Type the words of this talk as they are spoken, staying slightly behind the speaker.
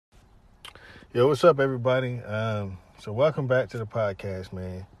Yo, what's up, everybody? So welcome back to the podcast,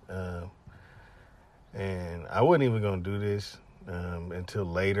 man. And I wasn't even going to do this until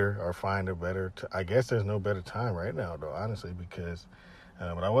later or find a better... I guess there's no better time right now, though, honestly, because...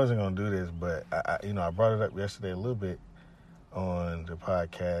 but I wasn't going to do this, but, I brought it up yesterday a little bit on the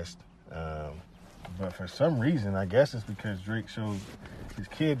podcast. But for some reason, I guess it's because Drake showed his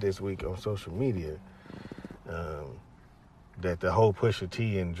kid this week on social media that the whole Pusha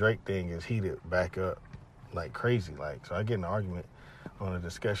T and Drake thing is heated back up like crazy. So I get in an argument on a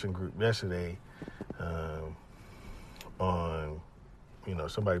discussion group yesterday on,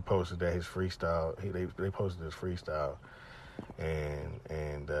 somebody posted that his freestyle, they posted his freestyle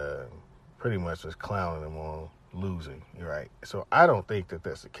and pretty much was clowning him on losing, right? So I don't think that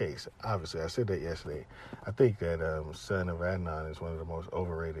that's the case. Obviously, I said that yesterday. I think that Son of Adidon is one of the most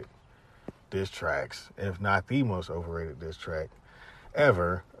overrated diss tracks, if not the most overrated diss track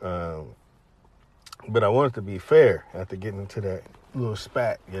ever. But I wanted to be fair after getting into that little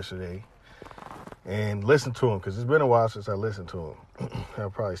spat yesterday and listen to him, because it's been a while since I listened to him. I'll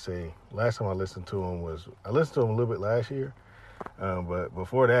probably say last time I listened to him a little bit last year. But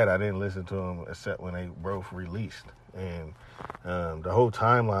before that, I didn't listen to them except when they both released. And the whole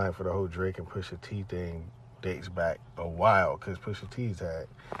timeline for the whole Drake and Pusha T thing dates back a while, because Pusha T's had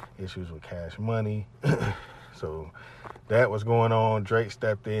issues with Cash Money. So that was going on. Drake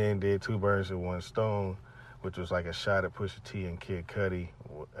stepped in, did 2 birds with 1 stone, which was like a shot at Pusha T and Kid Cudi.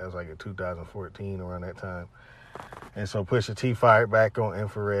 That was like in 2014, around that time. And so Pusha T fired back on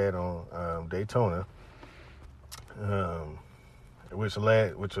Infrared on Daytona. Which was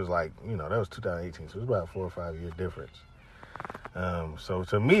like, that was 2018, so it was about a 4 or 5 year difference. So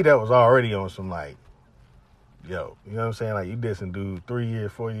to me, that was already on some like, yo, you know what I'm saying? Like, you did some dude 3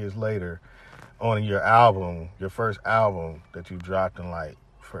 years, 4 years later on your album, your first album that you dropped in like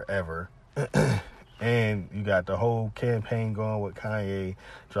forever. And you got the whole campaign going with Kanye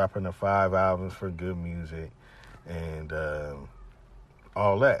dropping the 5 albums for good music and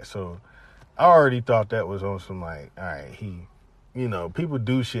all that. So I already thought that was on some like, all right, people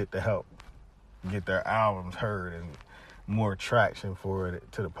do shit to help get their albums heard and more traction for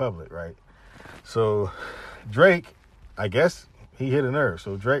it to the public, right? So Drake, I guess he hit a nerve.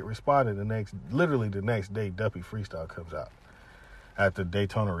 So Drake responded literally the next day, Duppy Freestyle comes out after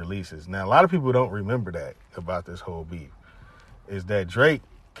Daytona releases. Now, a lot of people don't remember that about this whole beef, is that Drake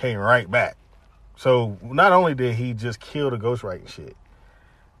came right back. So not only did he just kill the ghostwriting shit,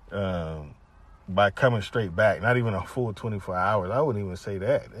 by coming straight back, not even a full 24 hours. I wouldn't even say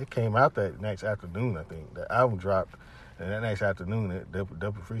that. It came out that next afternoon, I think. The album dropped, and that next afternoon,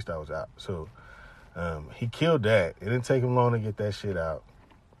 Double Freestyle was out. So he killed that. It didn't take him long to get that shit out.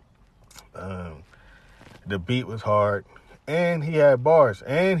 The beat was hard, and he had bars,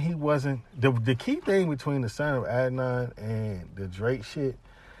 and he wasn't... The key thing between the Son of Adidon and the Drake shit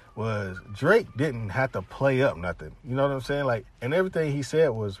was Drake didn't have to play up nothing. You know what I'm saying? Like, and everything he said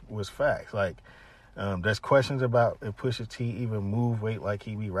was facts. Like, there's questions about if Pusha T even move weight like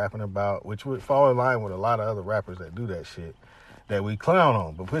he be rapping about, which would fall in line with a lot of other rappers that do that shit that we clown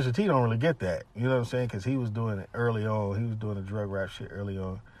on. But Pusha T don't really get that. You know what I'm saying? Because he was doing it early on. He was doing the drug rap shit early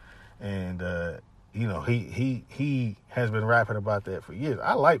on. And, he has been rapping about that for years.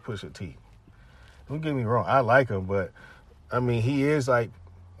 I like Pusha T. Don't get me wrong. I like him, but, I mean, he is like,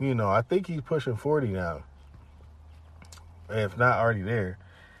 I think he's pushing 40 now, if not already there.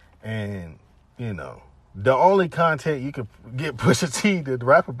 And, the only content you can get Pusha T to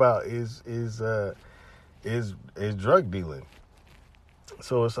rap about is drug dealing.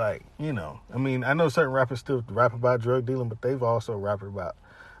 So it's like, I know certain rappers still rap about drug dealing, but they've also rapped about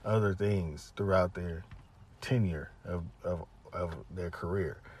other things throughout their tenure of their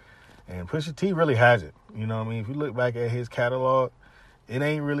career. And Pusha T really hasn't. You know what I mean? If you look back at his catalog, it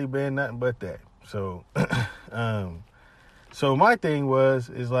ain't really been nothing but that. So, so my thing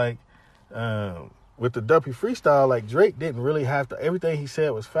is like, with the Duppy Freestyle, like Drake didn't really have to, everything he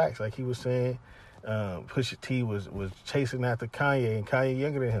said was facts. Like he was saying, Pusha T was chasing after Kanye, and Kanye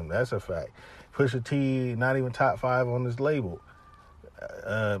younger than him. That's a fact. Pusha T not even top 5 on his label.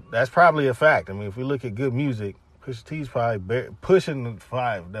 That's probably a fact. I mean, if we look at good music, Pusha T's probably pushing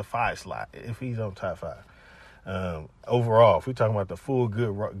the 5 slot if he's on top 5. Overall, if we're talking about the full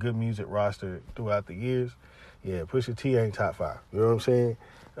good music roster throughout the years, yeah, Pusha T ain't top 5. You know what I'm saying?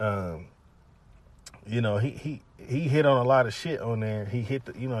 He hit on a lot of shit on there. He hit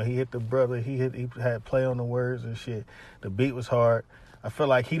the brother. He had play on the words and shit. The beat was hard. I feel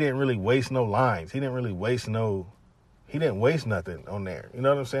like he didn't really waste no lines. He didn't waste nothing on there. You know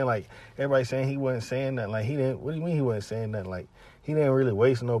what I'm saying? Like, everybody saying he wasn't saying nothing. Like, what do you mean he wasn't saying nothing? Like, he didn't really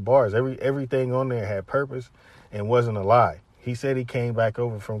waste no bars. Everything on there had purpose and wasn't a lie. He said he came back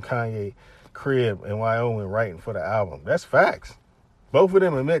over from Kanye crib in Wyoming writing for the album. That's facts. Both of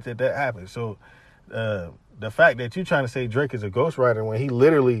them admit that happened. So the fact that you're trying to say Drake is a ghostwriter when he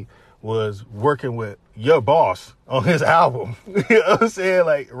literally was working with your boss on his album, you know what I'm saying?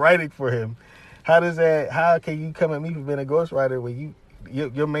 Like writing for him. How can you come at me for being a ghostwriter when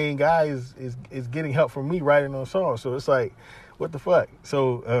your main guy is getting help from me writing on songs? So it's like, what the fuck?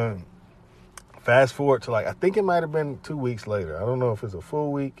 So fast forward to I think it might have been 2 weeks later. I don't know if it's a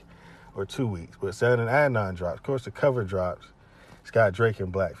full week or 2 weeks, but Sound and Adidon drops. Of course, the cover drops. It's got Drake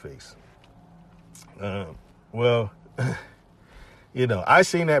in blackface. Well, I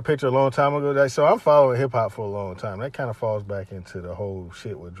seen that picture a long time ago. So I'm following hip hop for a long time. That kind of falls back into the whole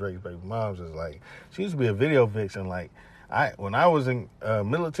shit with Drake's baby moms. Is like, she used to be a video vixen. When I was in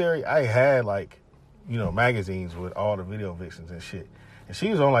military, I had magazines with all the video vixens and shit. And she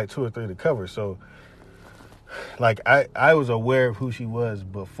was on 2 or 3 of the covers. So I was aware of who she was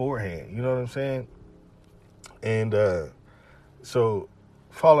beforehand. You know what I'm saying? And so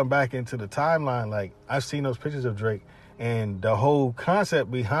falling back into the timeline, I've seen those pictures of Drake, and the whole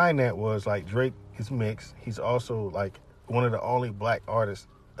concept behind that was Drake is mixed. He's also one of the only black artists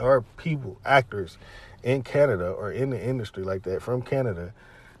or actors in Canada or in the industry like that from Canada.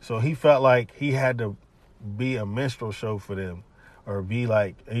 So he felt like he had to be a minstrel show for them, or be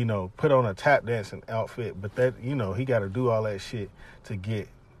put on a tap dancing outfit. But that, he got to do all that shit to get,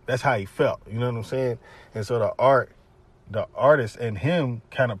 that's how he felt. You know what I'm saying? And so the artist and him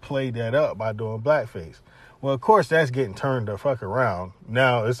kind of played that up by doing blackface. Well, of course, that's getting turned the fuck around.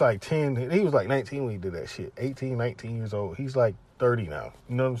 Now, it's 10, he was 19 when he did that shit. 18, 19 years old. He's 30 now.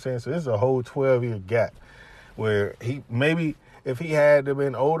 You know what I'm saying? So this is a whole 12-year gap where maybe if he had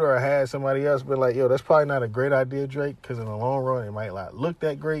been older or had somebody else been yo, that's probably not a great idea, Drake, because in the long run, it might not look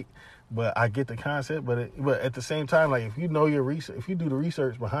that great. But I get the concept. But at the same time, if you know your research, if you do the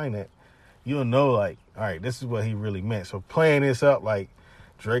research behind that, you'll know, all right, this is what he really meant. So playing this up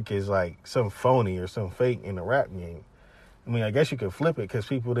Drake is some phony or some fake in the rap game. I mean, I guess you could flip it because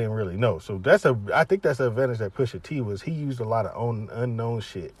people didn't really know. So I think that's the advantage that Pusha T was. He used a lot of unknown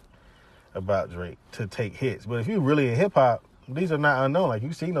shit about Drake to take hits. But if you really in hip hop, these are not unknown.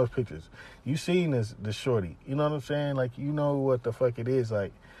 You've seen those pictures. You've seen this shorty. You know what I'm saying? You know what the fuck it is.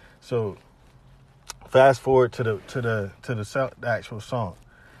 So fast forward to the actual song.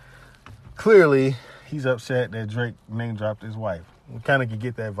 Clearly, he's upset that Drake name dropped his wife. We kind of could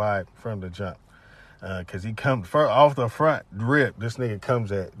get that vibe from the jump. Because he comes off the front rip, this nigga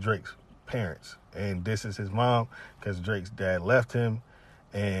comes at Drake's parents. And this is his mom because Drake's dad left him.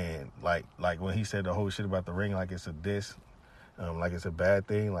 And when he said the whole shit about the ring, it's a diss, it's a bad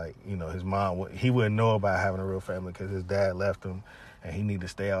thing. His mom, he wouldn't know about having a real family because his dad left him and he need to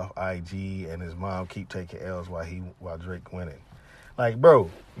stay off IG, and his mom keep taking L's while Drake winning. Bro,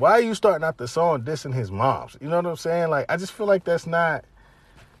 why are you starting out the song dissing his moms? You know what I'm saying? I just feel that's not,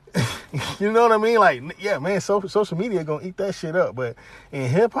 you know what I mean? Yeah, man, social media gonna eat that shit up. But in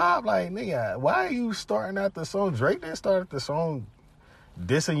hip hop, nigga, why are you starting out the song? Drake didn't start the song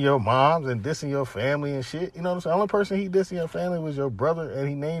dissing your moms and dissing your family and shit. You know what I'm saying? The only person he dissing your family was your brother, and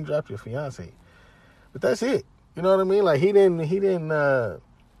he name dropped your fiance. But that's it. You know what I mean?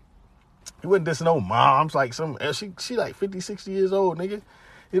 He wasn't dissing no moms she 50, 60 years old, nigga.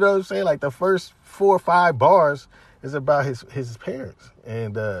 You know what I'm saying? The first 4 or 5 bars is about his parents.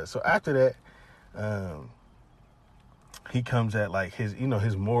 And so after that, he comes at his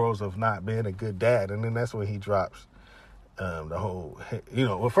his morals of not being a good dad. And then that's when he drops the whole,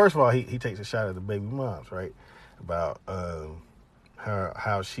 well, first of all, he takes a shot at the baby moms, right? About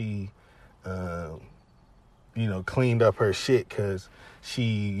how she cleaned up her shit because she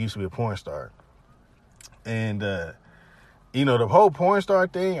used to be a porn star. And, the whole porn star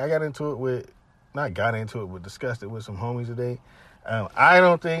thing, I discussed it with some homies today. I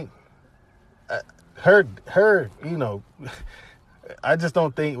don't think her, I just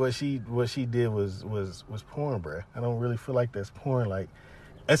don't think what she did was porn, bruh. I don't really feel like that's porn.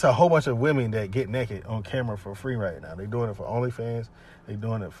 It's a whole bunch of women that get naked on camera for free right now. They doing it for OnlyFans. They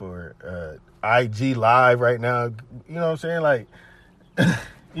doing it for IG Live right now. You know what I'm saying?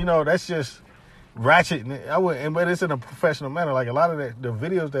 That's just ratchet. But it's in a professional manner. A lot of the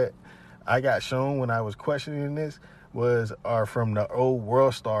videos that I got shown when I was questioning this are from the old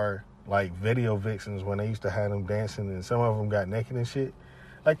World Star video vixens when they used to have them dancing, and some of them got naked and shit.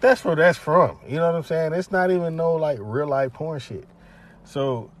 That's where that's from. You know what I'm saying? It's not even no real life porn shit.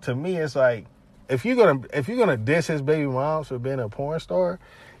 So to me, it's if you're gonna diss his baby moms for being a porn star,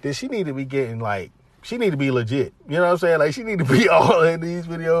 then she need to be getting she need to be legit. You know what I'm saying? Like, she need to be all in these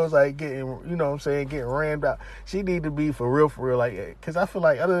videos, like, getting, you know what I'm saying, getting rammed out. She need to be for real, like, because I feel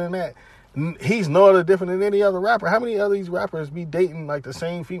like other than that, he's no other different than any other rapper. How many other these rappers be dating, like, the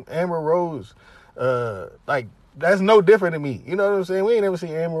same female? Amber Rose, like, that's no different than me. You know what I'm saying? We ain't never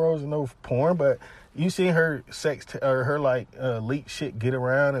seen Amber Rose in no porn, but you seen her or her, like, leak shit get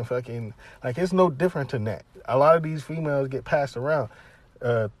around and fucking, like, it's no different than that. A lot of these females get passed around,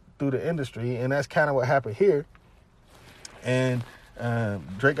 through the industry, and that's kind of what happened here. And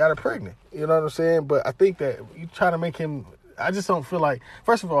Drake got her pregnant. You know what I'm saying? But I think that you try to make him. I just don't feel like.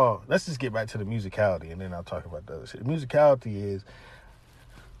 First of all, let's just get back to the musicality, and then I'll talk about the other shit. The musicality is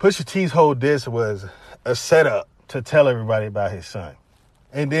Pusha T's whole diss was a setup to tell everybody about his son,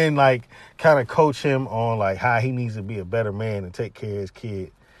 and then like kind of coach him on like how he needs to be a better man and take care of his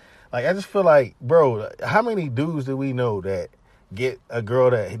kid. Like, I just feel like, bro, how many dudes do we know that get a girl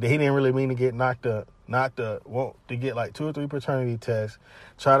that he didn't really mean to get want to get like 2 or 3 paternity tests,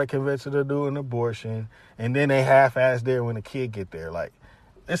 try to convince her to do an abortion, and then they half-ass there when the kid get there. Like,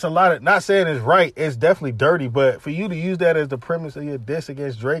 it's a lot of, not saying it's right, it's definitely dirty, but for you to use that as the premise of your diss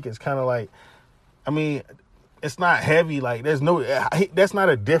against Drake, it's kind of like, I mean, it's not heavy. Like, that's not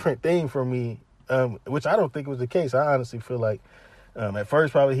a different thing for me, which I don't think was the case. I honestly feel like at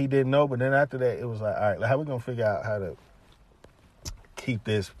first probably he didn't know, but then after that it was like, all right, how we gonna figure out how to keep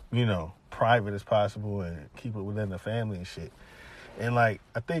this, you know, private as possible and keep it within the family and shit. And like,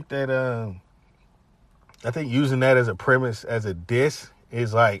 I think that using that as a premise, as a diss,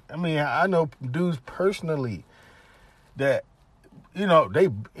 is like, I mean, I know dudes personally that, you know,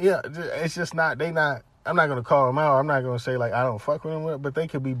 it's just not, I'm not going to call them out. I'm not going to say like I don't fuck with them, but they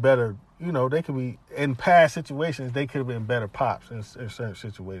could be better, you know, they could be, in past situations, they could have been better pops in certain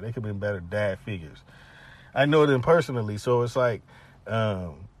situations. They could have been better dad figures. I know them personally, so it's like,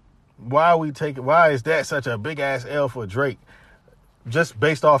 why is that such a big ass L for Drake? Just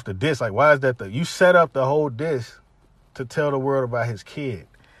based off the diss, like, why is that you set up the whole diss to tell the world about his kid?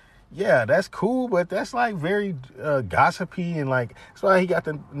 Yeah, that's cool, but that's like very gossipy, and like that's why he got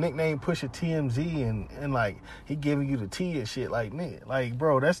the nickname Pusha TMZ, and like he giving you the tea and shit. Like, nigga, like,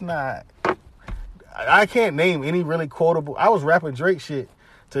 bro, that's not. I can't name any really quotable. I was rapping Drake shit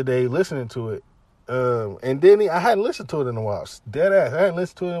today, listening to it. And then I hadn't listened to it in a while. Dead ass. I hadn't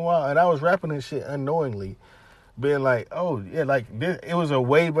listened to it in a while. And I was rapping this shit unknowingly. Being like, oh, yeah, like, it was a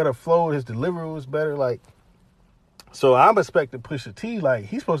way better flow. His delivery was better. Like, so I'm expecting Pusha T, like,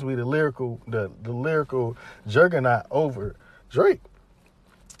 he's supposed to be the lyrical juggernaut over Drake.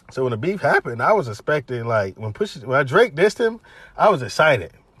 So when the beef happened, I was expecting, like, when Drake dissed him, I was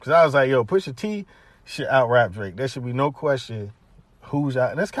excited. Because I was like, yo, Pusha T should out-rap Drake. There should be no question who's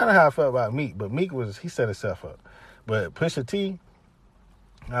out. And that's kind of how I felt about Meek. But Meek he set himself up. But Pusha T,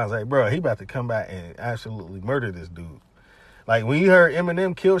 I was like, bro, he about to come back and absolutely murder this dude. Like, when you heard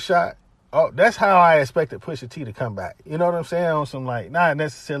Eminem kill shot, oh, that's how I expected Pusha T to come back. You know what I'm saying? On some, like, not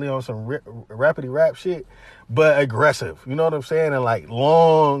necessarily on some rapidy rap shit, but aggressive. You know what I'm saying? And like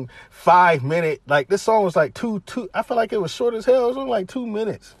long 5-minute, like, this song was like two. I feel like it was short as hell. It was only like 2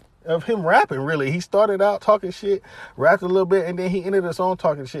 minutes of him rapping, really. He started out talking shit, rapped a little bit, and then he ended the song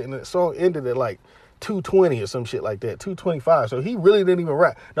talking shit, and the song ended at like 2:20 or some shit like that, 2:25. So he really didn't even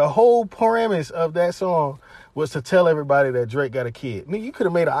rap. The whole premise of that song was to tell everybody that Drake got a kid. I mean, you could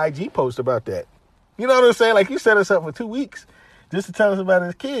have made an IG post about that. You know what I'm saying? Like, you set us up for 2 weeks just to tell us about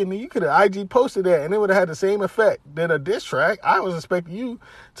his kid. I mean, you could have IG posted that, and it would have had the same effect than a diss track. I was expecting you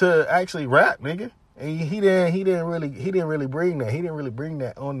to actually rap, nigga. And he didn't really bring that. He didn't really bring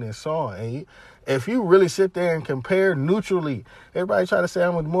that on this song. And if you really sit there and compare neutrally, everybody try to say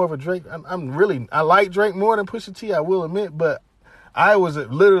I'm more of a Drake. I like Drake more than Pusha T, I will admit, but I was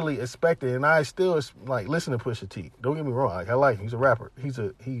literally expecting, and I still like listen to Pusha T. Don't get me wrong. Like, I like him. He's a rapper. He's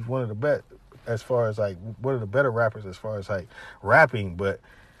one of the best as far as like one of the better rappers as far as like rapping, but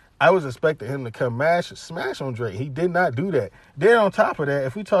I was expecting him to come smash on Drake. He did not do that. Then on top of that,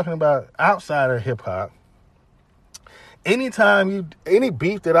 if we're talking about outside of hip hop, any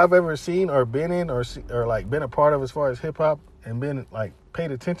beef that I've ever seen or been in or like been a part of as far as hip hop and been like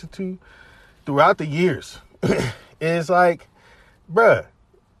paid attention to throughout the years is like, bruh,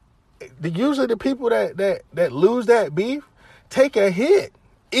 usually the people that lose that beef take a hit.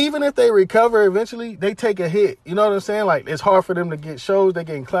 Even if they recover eventually, they take a hit. You know what I'm saying? Like, it's hard for them to get shows. They're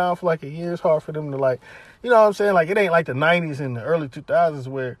getting clowned for like a year. It's hard for them to, like, you know what I'm saying? Like, it ain't like the 90s and the early 2000s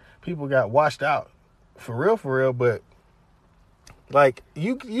where people got washed out for real. But, like,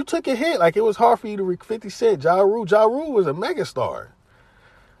 you took a hit. Like, it was hard for you to 50 Cent, Ja Rule. Ja Rule was a megastar.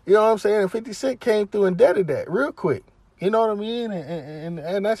 You know what I'm saying? And 50 Cent came through and deaded that real quick. You know what I mean?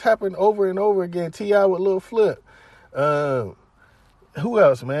 And that's happened over and over again. T.I. with Lil Flip. Who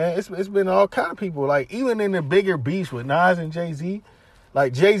else, man? It's been all kind of people. Like, even in the bigger beefs with Nas and Jay-Z,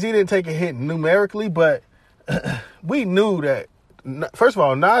 like, Jay-Z didn't take a hit numerically, but we knew that, first of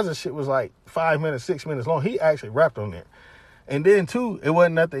all, Nas' shit was like 5 minutes, 6 minutes long. He actually rapped on there. And then, too, it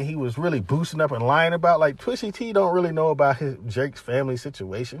wasn't nothing he was really boosting up and lying about. Like, Pusha T don't really know about Drake's family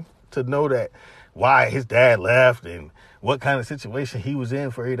situation to know that why his dad left and what kind of situation he was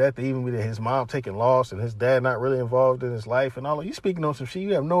in for that to even be his mom taking loss and his dad not really involved in his life and all of you speaking on some shit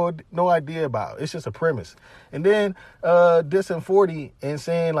you have no idea about. It's just a premise. And then dissing 40 and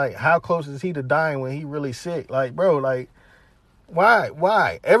saying, like, how close is he to dying when he really sick? Like, bro, like,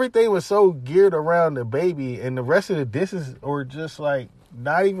 why? Everything was so geared around the baby, and the rest of the disses were just, like,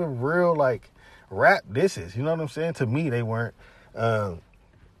 not even real, like, rap disses. You know what I'm saying? To me, they weren't.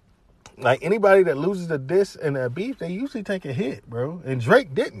 Like, anybody that loses a diss and a beef, they usually take a hit, bro. And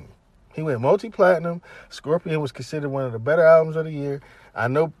Drake didn't. He went multi-platinum. Scorpion was considered one of the better albums of the year. I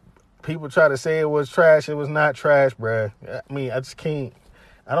know people try to say it was trash. It was not trash, bro. I mean, I just can't.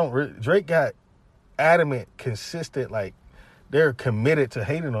 Drake got adamant, consistent, like, they're committed to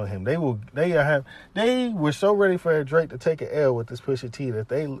hating on him. They were so ready for Drake to take an L with this Pusha T that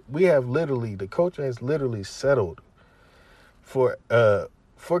the culture has literally settled for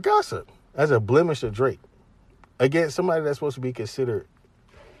gossip as a blemish of Drake against somebody that's supposed to be considered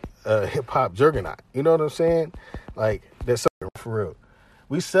a hip hop juggernaut. You know what I'm saying? Like, that's for real.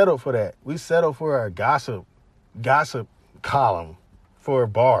 We settled for that. We settled for our gossip column for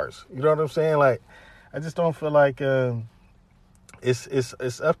bars. You know what I'm saying? Like, I just don't feel like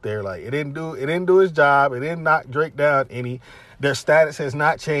it's up there. Like, it didn't do his job. It didn't knock Drake down any. Their status has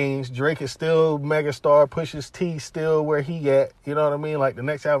not changed. Drake is still megastar. Pusha T still where he at. You know what I mean? Like, the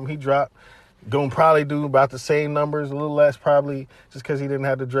next album he dropped, gonna probably do about the same numbers, a little less probably, just because he didn't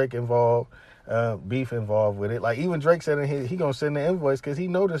have the Drake beef involved with it. Like, even Drake said he gonna send the invoice because he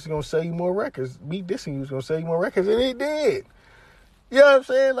know this is gonna sell you more records. Me dissing you is gonna sell you more records, and it did. You know what I'm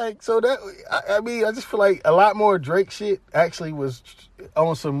saying? Like, so that, I mean, I just feel like a lot more Drake shit actually was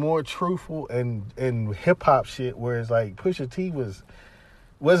on some more truthful and hip-hop shit, whereas, like, Pusha T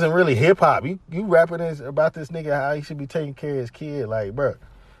wasn't really hip-hop. You rapping about this nigga, how he should be taking care of his kid. Like, bro,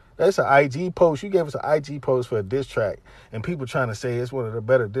 that's an IG post. You gave us an IG post for a diss track, and people trying to say it's one of the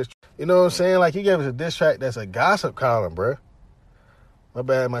better diss tracks. You know what I'm saying? Like, you gave us a diss track that's a gossip column, bro. My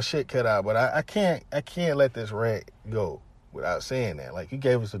bad, my shit cut out, but I can't let this rant go without saying that. Like, you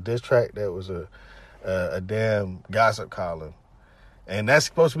gave us a diss track that was a damn gossip column. And that's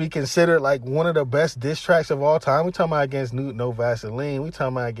supposed to be considered like one of the best diss tracks of all time. We talking about against No Vaseline. We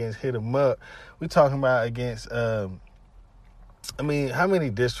talking about against Hit 'Em Up. We talking about against, I mean, how many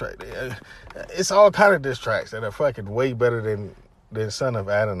diss tracks? It's all kind of diss tracks that are fucking way better than Son of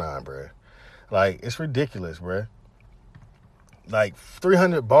Adidon, bruh. Like, it's ridiculous, bruh. Like,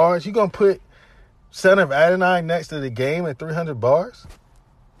 300 bars. You gonna put Son of Adidon next to The Game at 300 bars?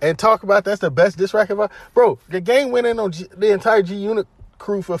 And talk about that's the best diss track ever? Bro, The Game went in on the entire G-Unit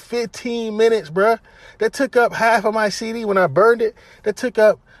crew for 15 minutes, bruh. That took up half of my CD when I burned it. That took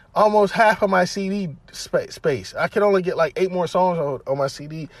up almost half of my CD space. I could only get like 8 more songs on my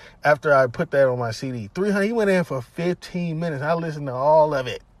CD after I put that on my CD. 300, he went in for 15 minutes. I listened to all of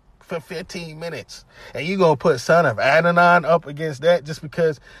it for 15 minutes. And you gonna put Son of Adidon up against that just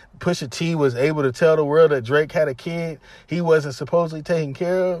because Pusha T was able to tell the world that Drake had a kid he wasn't supposedly taking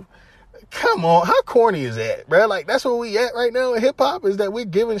care of? Come on, how corny is that, bro? Like, that's where we at right now in hip-hop, is that we're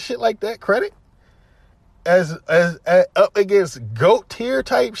giving shit like that credit as up against GOAT tier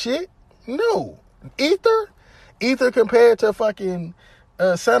type shit? No. Ether compared to fucking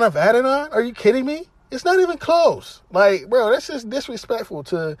Son of Adidon? Are you kidding me? It's not even close. Like, bro, that's just disrespectful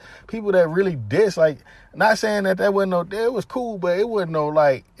to people that really diss. Like, not saying that wasn't it was cool, but it wasn't no,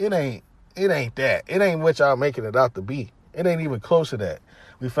 like, it ain't that. It ain't what y'all making it out to be. It ain't even close to that.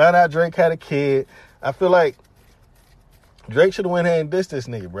 We found out Drake had a kid. I feel like Drake should have went ahead and dissed this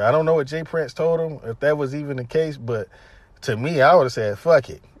nigga, bro. I don't know what Jay Prince told him, if that was even the case, but to me, I would have said, fuck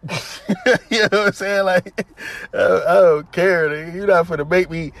it. You know what I'm saying? Like, I don't care. Nigga. You're not finna make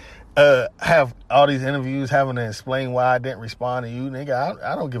me have all these interviews having to explain why I didn't respond to you, nigga.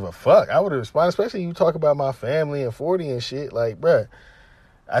 I don't give a fuck. I would have responded, especially you talk about my family and 40 and shit. Like, bruh,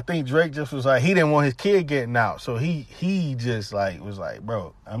 I think Drake just was like, he didn't want his kid getting out. So he just like was like,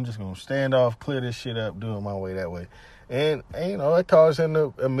 bro, I'm just gonna stand off, clear this shit up, do it my way that way. And you know, it caused him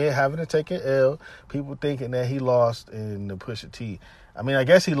to admit having to take an L. People thinking that he lost in the Pusha T. I mean, I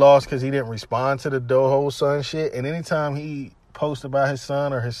guess he lost because he didn't respond to the whole son shit. And anytime he post about his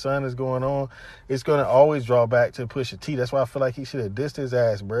son or his son is going on, it's going to always draw back to Pusha T. That's why I feel like he should have dissed his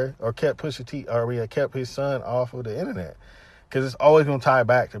ass, bruh, or kept Pusha T, or kept his son off of the internet. Because it's always going to tie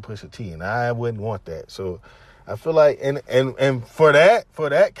back to Pusha T, and I wouldn't want that. So I feel like, and for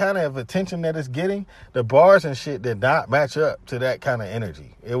that kind of attention that it's getting, the bars and shit did not match up to that kind of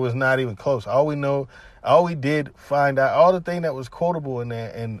energy. It was not even close. All we did find out, all the thing that was quotable in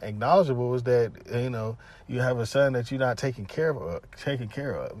there and acknowledgeable was that, you have a son that you're not taking care of.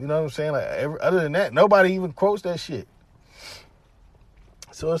 You know what I'm saying? Like, other than that, nobody even quotes that shit.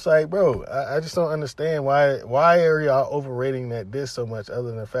 So it's like, bro, I just don't understand why are y'all overrating that diss so much, other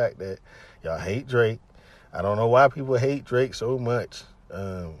than the fact that y'all hate Drake. I don't know why people hate Drake so much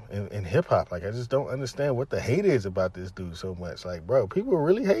in hip-hop. Like, I just don't understand what the hate is about this dude so much. Like, bro, people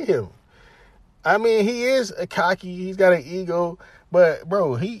really hate him. I mean, he is a cocky, he's got an ego, but,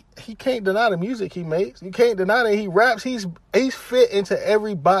 bro, he can't deny the music he makes. You can't deny that he raps. He's fit into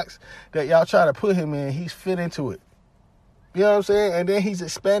every box that y'all try to put him in. He's fit into it. You know what I'm saying? And then he's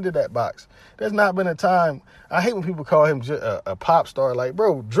expanded that box. There's not been a time. I hate when people call him a pop star. Like,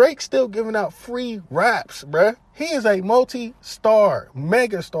 bro, Drake's still giving out free raps, bruh. He is a multi-star,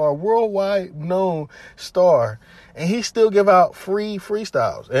 mega-star, worldwide known star. And he still give out free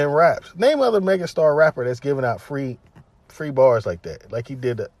freestyles and raps. Name other mega-star rapper that's giving out free bars like that. Like he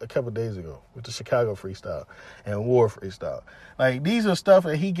did a couple days ago with the Chicago freestyle and War freestyle. Like, these are stuff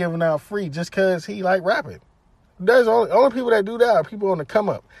that he giving out free just because he like rapping. There's only people that do that are people on the come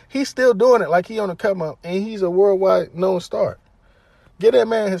up. He's still doing it like he on the come up, and he's a worldwide known star. Get that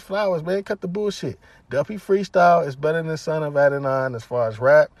man his flowers, man. Cut the bullshit. Duppy freestyle is better than Son of Adidon as far as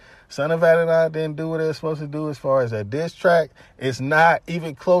rap. Son of Adidon didn't do what it was supposed to do as far as a diss track. It's not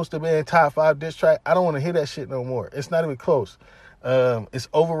even close to being top 5 diss track. I don't want to hear that shit no more. It's not even close. It's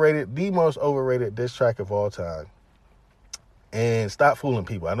overrated, the most overrated diss track of all time. And stop fooling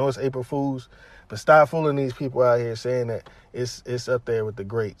people. I know it's April Fool's, but stop fooling these people out here saying that it's up there with the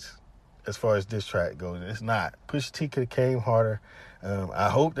greats as far as diss track goes. It's not. Pusha T could have came harder. I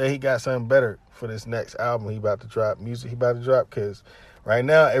hope that he got something better for this next album he about to drop, because right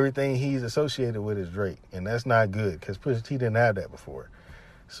now everything he's associated with is Drake, and that's not good because Pusha T didn't have that before.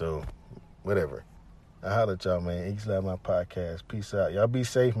 So, whatever. I holler at y'all, man. Iggy Loudmouth Podcast. Peace out. Y'all be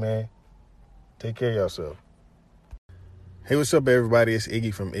safe, man. Take care of yourself. Hey, what's up, everybody? It's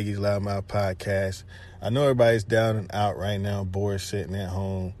Iggy from Iggy's Loudmouth Podcast. I know everybody's down and out right now, bored sitting at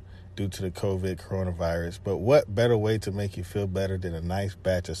home due to the coronavirus, but what better way to make you feel better than a nice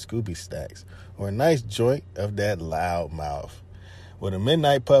batch of Scooby Stacks or a nice joint of that Loudmouth? Well, the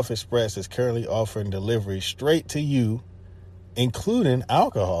Midnight Puff Express is currently offering delivery straight to you, including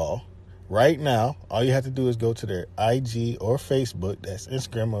alcohol. Right now, all you have to do is go to their IG or Facebook, that's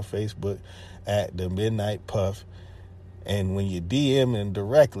Instagram or Facebook, at the Midnight Puff. And when you DM them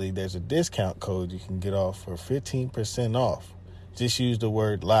directly, there's a discount code you can get off for 15% off. Just use the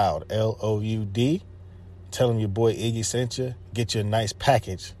word LOUD, L-O-U-D. Tell them your boy Iggy sent you. Get you a nice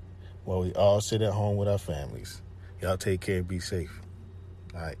package while we all sit at home with our families. Y'all take care and be safe.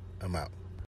 All right, I'm out.